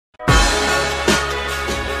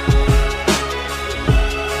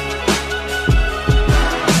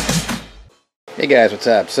Hey guys, what's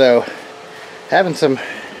up? So, having some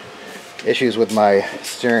issues with my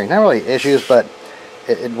steering. Not really issues, but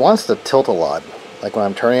it wants to tilt a lot. Like when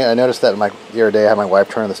I'm turning it, I noticed that the other day I had my wife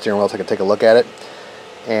turn the steering wheel so I could take a look at it.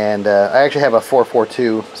 And I actually have a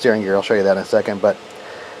 442 steering gear. I'll show you that in a second. But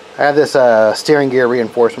I have this steering gear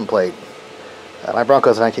reinforcement plate. My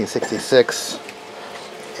Bronco's 1966,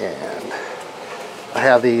 and I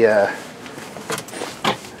have the.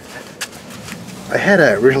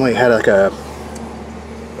 Originally had like a.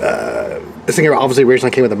 This thing obviously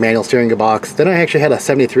originally came with a manual steering gearbox. Then I actually had a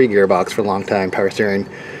 73 gearbox for a long time, power steering,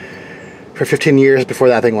 for 15 years before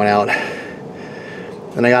that thing went out.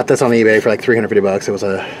 And I got this on eBay for like 350 bucks. It was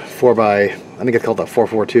a 4x, I think it's called the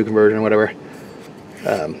 442 conversion or whatever.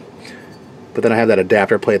 But then I have that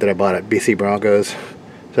adapter plate that I bought at BC Broncos.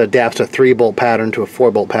 So it adapts a 3-bolt pattern to a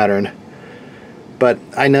 4-bolt pattern. But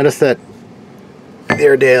I noticed that the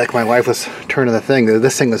other day, like my wife was turning the thing,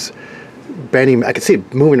 this thing was bending. I could see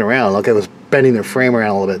it moving around, like it was bending the frame around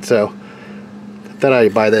a little bit. So I thought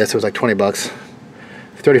I'd buy this. It was like 20 bucks,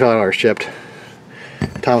 $35 shipped.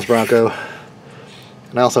 Tom's Bronco.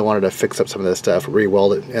 And I also wanted to fix up some of this stuff,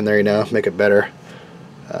 re-weld it in there, you know, make it better.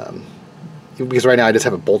 Because right now I just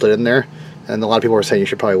have it bolted in there, and a lot of people were saying you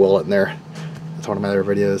should probably weld it in there. That's one of my other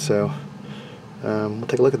videos. So we'll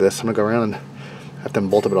take a look at this. I'm gonna go around and have them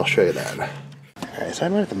bolt it, but I'll show you that. Alright, so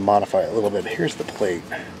I'm gonna have to modify it a little bit. Here's the plate.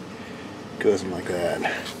 Goes in like that.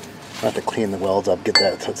 I have to clean the welds up, get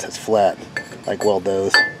that so it's flat, like weld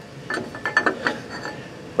those.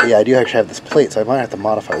 But yeah, I do actually have this plate, so I might have to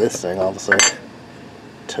modify this thing, obviously,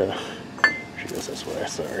 to. She goes this way.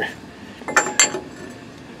 Sorry. Like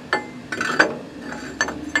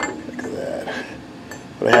that.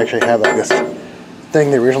 But I actually have like this thing.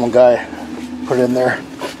 The original guy put it in there.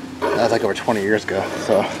 That was like over 20 years ago.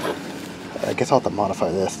 So I guess I'll have to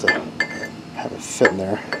modify this to have it fit in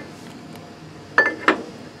there.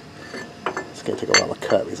 It's going to take a while to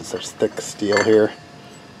cut because it's such thick steel here.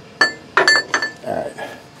 Alright.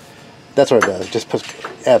 That's what it does. Just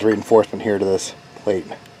adds reinforcement here to this plate.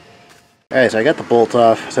 Alright, so I got the bolt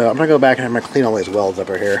off. So I'm going to go back and I'm going to clean all these welds up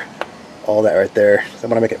right here. All that right there. So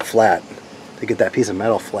I'm going to make it flat to get that piece of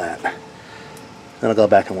metal flat. Then I'll go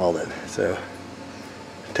back and weld it. So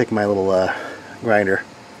take my little grinder.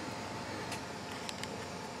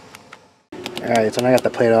 Alright, so now I got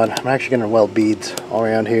the plate on. I'm actually going to weld beads all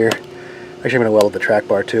around here. Actually, I'm going to weld the track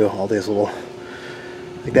bar too. All these little,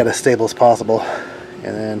 make that as stable as possible.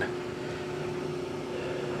 And then,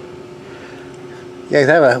 yeah, I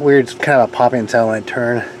have a weird kind of a popping sound when I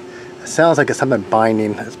turn. It sounds like it's something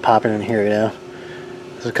binding that's popping in here, you know.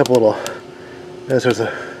 There's a couple little, notice there's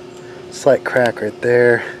a slight crack right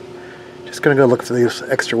there. Just going to go look for these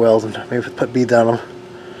extra welds and maybe put beads on them.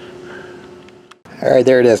 Alright,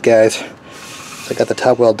 there it is, guys. So I got the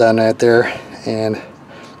top weld done right there, and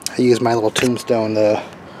I used my little tombstone, the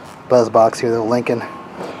buzz box here, the Lincoln.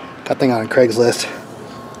 Got thing on Craigslist.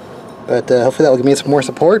 But hopefully that will give me some more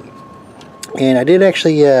support. And I did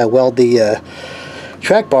actually weld the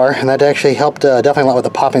track bar, and that actually helped definitely a lot with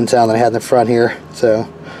the popping sound that I had in the front here. So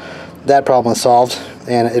that problem was solved,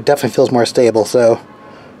 and it definitely feels more stable. So,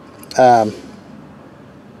 alright,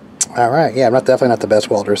 yeah, I'm definitely not the best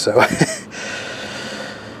welder, so.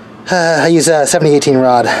 I use a 7018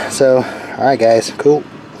 rod. So, alright guys, cool.